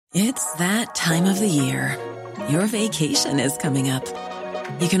It's that time of the year. Your vacation is coming up.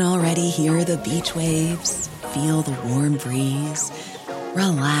 You can already hear the beach waves, feel the warm breeze,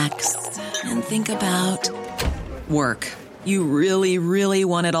 relax, and think about work. You really, really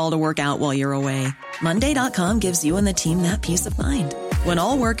want it all to work out while you're away. Monday.com gives you and the team that peace of mind. When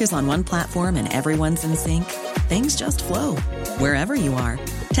all work is on one platform and everyone's in sync, things just flow. Wherever you are,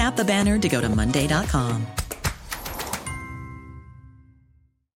 tap the banner to go to Monday.com.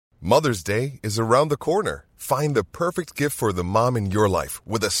 Mother's Day is around the corner. Find the perfect gift for the mom in your life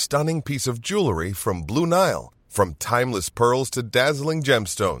with a stunning piece of jewelry from Blue Nile. From timeless pearls to dazzling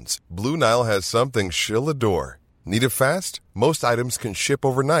gemstones, Blue Nile has something she'll adore. Need it fast? Most items can ship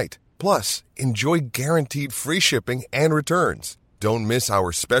overnight. Plus, enjoy guaranteed free shipping and returns. Don't miss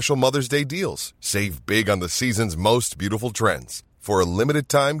our special Mother's Day deals. Save big on the season's most beautiful trends. For a limited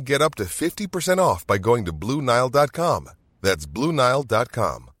time, get up to 50% off by going to BlueNile.com. That's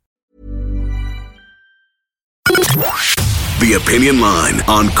BlueNile.com. The Opinion Line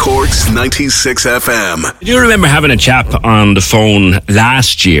on Cork's 96 FM. I do remember having a chap on the phone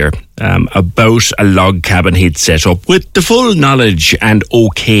last year about a log cabin he'd set up with the full knowledge and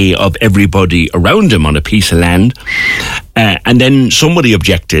okay of everybody around him on a piece of land. And then somebody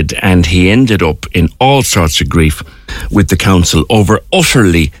objected and he ended up in all sorts of grief with the council over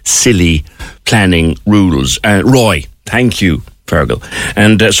utterly silly planning rules. Roy, thank you, Fergal.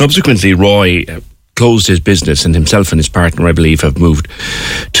 And subsequently, Roy closed his business and himself and his partner, I believe, have moved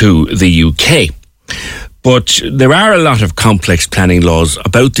to the UK. But there are a lot of complex planning laws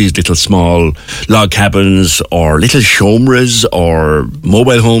about these little small log cabins or little shomras or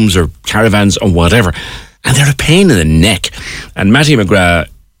mobile homes or caravans or whatever. And they're a pain in the neck. And Matty McGrath,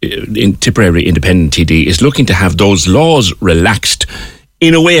 in Tipperary Independent TD, is looking to have those laws relaxed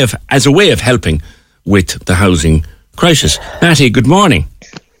as a way of helping with the housing crisis. Matty, good morning.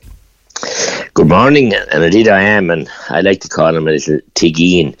 Good morning, and indeed I am, and I like to call him a little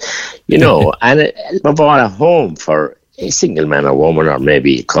Tigeen, and I bought a home for a single man or woman, or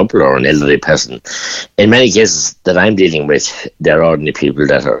maybe a couple or an elderly person. In many cases that I'm dealing with, they're ordinary people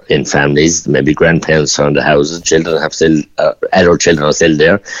that are in families, maybe grandparents are in the houses, children have still, adult children are still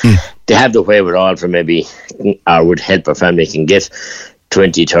there. They have the wherewithal for maybe, or would help a family can get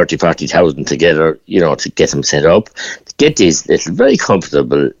 20, 30, 40,000 together, to get them set up. To get these little, very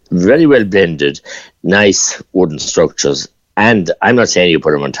comfortable, very well blended, nice wooden structures. And I'm not saying you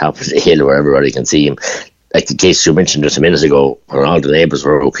put them on top of the hill where everybody can see them. Like the case you mentioned just a minute ago, where all the neighbours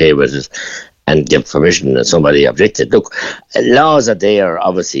were okay with it and give permission and somebody objected. Look, laws are there,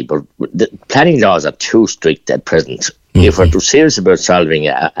 obviously, but the planning laws are too strict at present. If we're serious about solving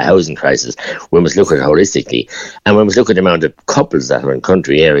a housing crisis, we must look at it holistically. And we must look at the amount of couples that are in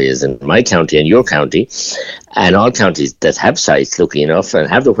country areas in my county and your county, and all counties that have sites lucky enough and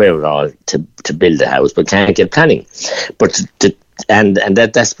have the wherewithal to build a house but can't get planning. But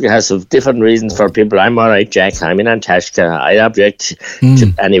that's because of different reasons for people. I'm all right, Jack. I'm in Antashka. I object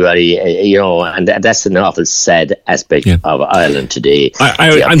to anybody, and that's an awful sad aspect of Ireland today.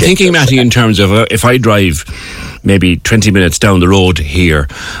 I'm thinking, Matty, in terms of if I drive maybe 20 minutes down the road here,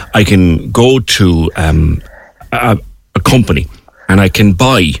 I can go to a company and I can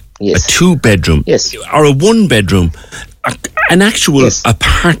buy a 2-bedroom or a 1-bedroom, an actual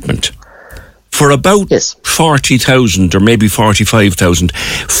apartment for about 40,000 or maybe 45,000,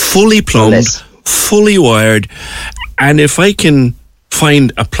 fully plumbed, fully wired. And if I can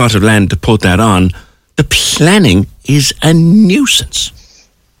find a plot of land to put that on, the planning is a nuisance.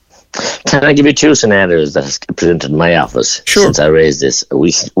 Can I give you 2 scenarios that have presented in my office since I raised this a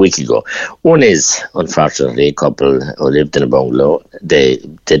week ago? One is, unfortunately, a couple who lived in a bungalow.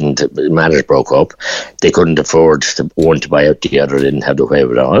 Marriage broke up. They couldn't afford one to buy out the other, didn't have the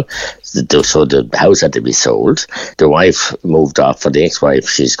wherewithal. So the house had to be sold. The wife moved off for the ex-wife.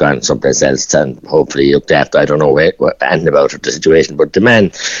 She's gone someplace else and hopefully looked after. I don't know anything about the situation, but the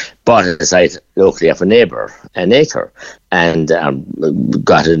man bought a site locally of a neighbour, an acre, and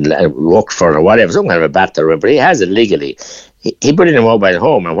got it, worked for or whatever, some kind of a battle, but he has it legally. He put in a mobile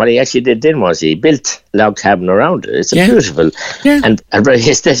home, and what he actually did then was he built a log cabin around it. It's beautiful and very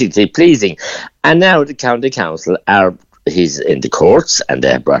aesthetically pleasing. And now the county council he's in the courts, and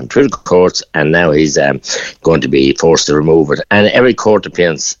they have brought him through the courts, and now he's going to be forced to remove it. And every court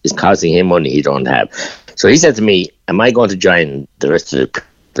appearance is costing him money he don't have. So he said to me, am I going to join the rest of the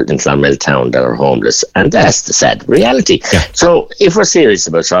people in Clonmel town that are homeless? And that's the sad reality. So if we're serious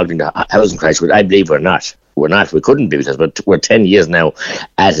about solving the housing crisis, I believe we're not, we're not. We couldn't be, because we're 10 years now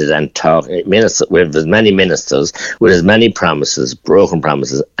at it and talk. We have as many ministers with as many promises, broken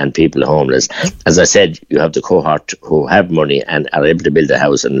promises, and people homeless. As I said, you have the cohort who have money and are able to build a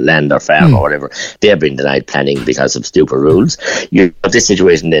house and land or farm or whatever. They're being denied planning because of stupid rules. You have this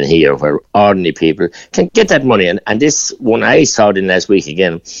situation then here where ordinary people can get that money. And this one, I saw it in last week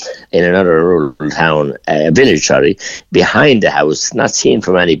again in another rural town, village, behind the house, not seen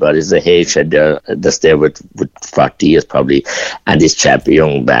from anybody. There's a hay shed there that's there with 40 years probably, and this chap, a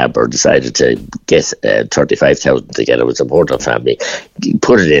young barber, decided to get 35,000 together with support of family,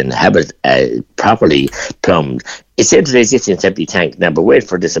 put it in, have it properly plumbed. It's empty, existing empty tank now, but wait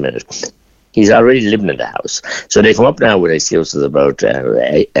for this a minute. He's already living in the house. So they come up now with excuses about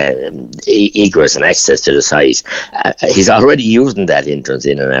egress and access to the site. He's already using that entrance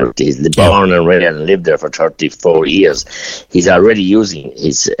in and out. He's born and raised and lived there for 34 years. He's already using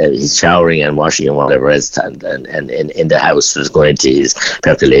his showering and washing and whatever else and in the house that's going to his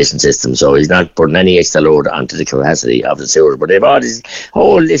percolation system. So he's not putting any extra load onto the capacity of the sewer. But they've all this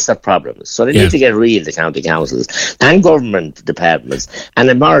whole list of problems. So they need to get real, the county councils and government departments, and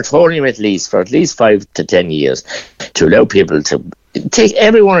a moratorium at least for at least 5 to 10 years to allow people to take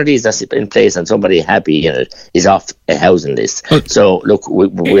every one of these that's in place and somebody happy in it is off a housing list. So look, we're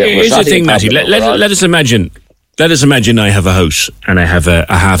here's the thing, Matty. Let us imagine I have a house and I have a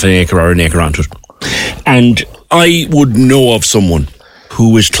half an acre or an acre onto it, and I would know of someone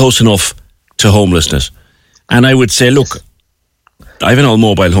who is close enough to homelessness, and I would say, look, I have an old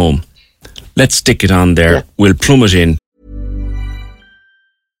mobile home, let's stick it on there, we'll plumb it in.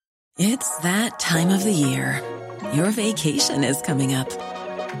 It's that time of the year. Your vacation is coming up.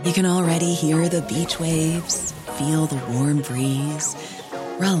 You can already hear the beach waves, feel the warm breeze,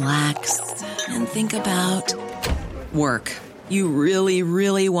 relax, and think about work. You really,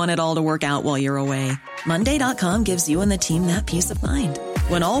 really want it all to work out while you're away. Monday.com gives you and the team that peace of mind.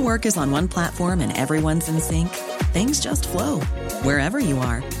 When all work is on one platform and everyone's in sync, things just flow. Wherever you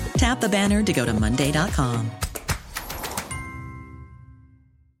are, tap the banner to go to Monday.com.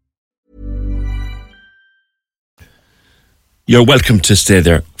 You're welcome to stay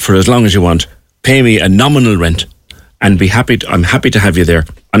there for as long as you want. Pay me a nominal rent and I'm happy to have you there.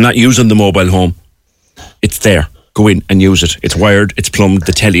 I'm not using the mobile home. It's there. Go in and use it. It's wired, it's plumbed,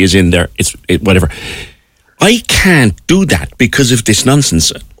 the telly is in there, whatever. I can't do that because of this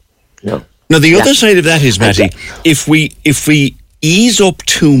nonsense. No. Now the other side of that is, Matty, if we ease up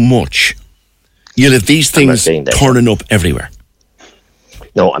too much, you'll have these things turning up everywhere.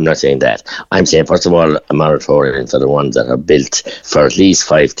 No, I'm not saying that. I'm saying, first of all, a moratorium for the ones that are built for at least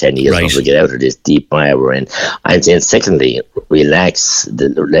 5-10 years once we get out of this deep mire we're in. I'm saying, secondly, relax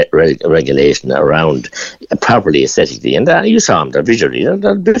the regulation around properly aesthetically. And you saw them, they're visually,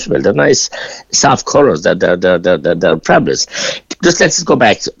 they're beautiful, they're nice, soft colours, they're fabulous. Just let's go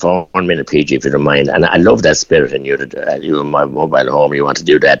back for 1 minute, PG, if you don't mind. And I love that spirit in you, that you in my mobile home, you want to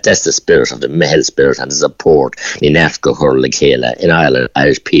do that. That's the spirit of the male spirit and the support in Africa, Hurl, Kayla, in Ireland,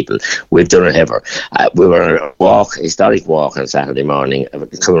 Irish people. We've done it ever. We were on a historic walk on Saturday morning,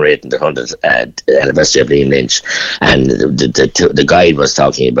 commemorating the 100th anniversary of Liam Lynch. And the guide was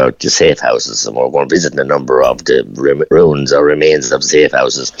talking about the safe houses, and we're going visiting a number of the ruins or remains of safe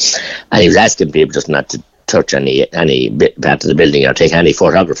houses. And he was asking people just not to touch any part of the building or take any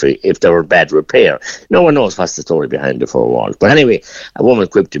photography if they were bad repair. No one knows what's the story behind the four walls. But anyway, a woman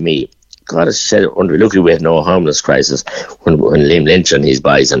quipped to me, God has said, luckily we had no homeless crisis when Liam Lynch and his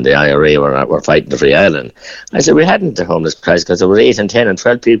boys and the IRA were fighting the Free Island. I said, we hadn't a homeless crisis because there were 8 and 10 and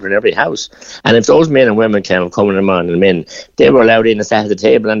 12 people in every house. And if those men and women came coming on and men, they were allowed in and sat at the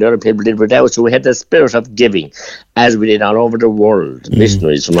table and the other people did without. So we had the spirit of giving, as we did all over the world.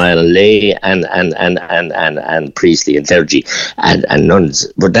 Missionaries from Ireland, lay and priestly and clergy and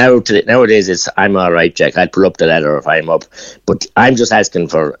nuns. But nowadays it's, I'm all right, Jack, I'll pull up the ladder if I'm up. But I'm just asking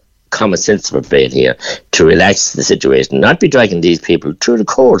for common sense to prevail here to relax the situation, not be dragging these people through the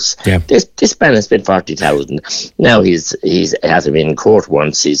courts. Yeah. This man has spent 40,000. Now he's hasn't been in court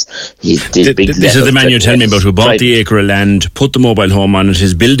once. He's this is the man you're telling me about who bought the acre of land, put the mobile home on it,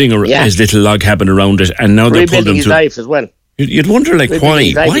 his building his little log cabin around it, and now they're pulled him his through life as well. You'd wonder,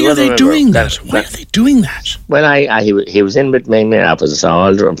 why? Why are they doing that? Why are they doing that? Well, he was in with my office, saw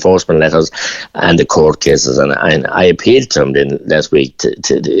all the enforcement letters and the court cases, and I appealed to him then last week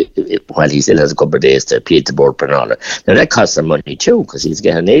while he still has a couple of days to appeal to Board Penala. Now that costs some money too, because he's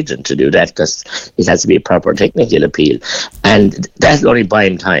got an agent to do that, because it has to be a proper technical appeal, and that'll only buy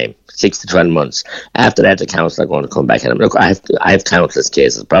him time. 6 to 12 months. After that, the council are going to come back. And look, I have countless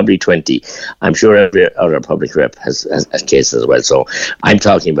cases, probably 20. I'm sure every other public rep has cases as well. So I'm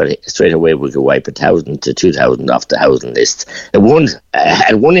talking about it. Straight away we could wipe 1,000 to 2,000 off the housing list at one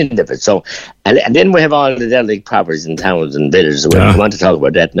end of it. So and then we have all the derelict properties in towns and villages. We want to talk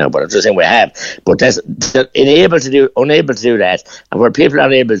about that now, but I'm just saying we have. But that's unable to do that, and where people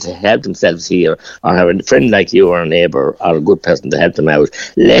are able to help themselves here, or have a friend like you or a neighbour or a good person to help them out,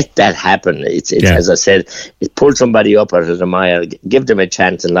 let that happen. It's as I said, it pull somebody up out of the mire, give them a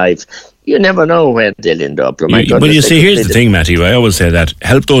chance in life. You never know where they'll end up. Well, you see, here's the thing, Matty. I always say that.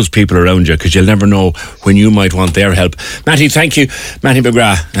 Help those people around you, because you'll never know when you might want their help. Matty, thank you. Matty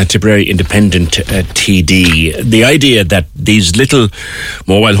McGrath, Tipperary Independent TD. The idea that these little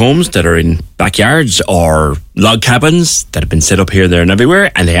mobile homes that are in backyards or log cabins that have been set up here, there and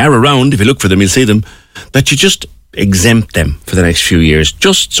everywhere, and they are around, if you look for them, you'll see them, that you just exempt them for the next few years,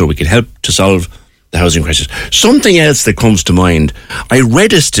 just so we can help to solve the housing crisis. Something else that comes to mind, I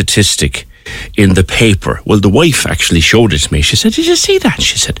read a statistic in the paper. Well, the wife actually showed it to me. She said, did you see that?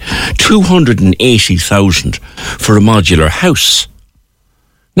 She said, 280,000 for a modular house.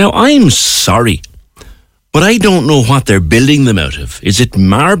 Now, I'm sorry, but I don't know what they're building them out of. Is it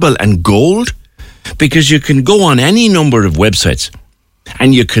marble and gold? Because you can go on any number of websites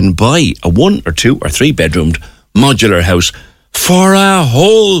and you can buy a 1 or 2 or 3 bedroomed modular house for a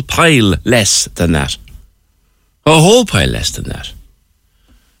whole pile less than that. A whole pile less than that.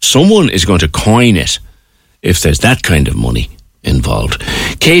 Someone is going to coin it if there's that kind of money involved.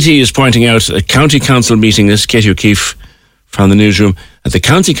 Katie is pointing out a county council meeting, this Katie O'Keefe from the newsroom. At the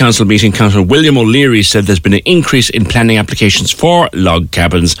county council meeting, Councillor William O'Leary said there's been an increase in planning applications for log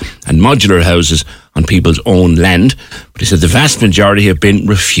cabins and modular houses on people's own land, but he said the vast majority have been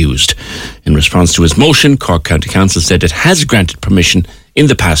refused. In response to his motion, Cork County Council said it has granted permission in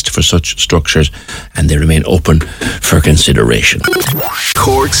the past for such structures and they remain open for consideration.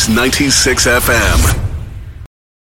 Cork's 96 FM.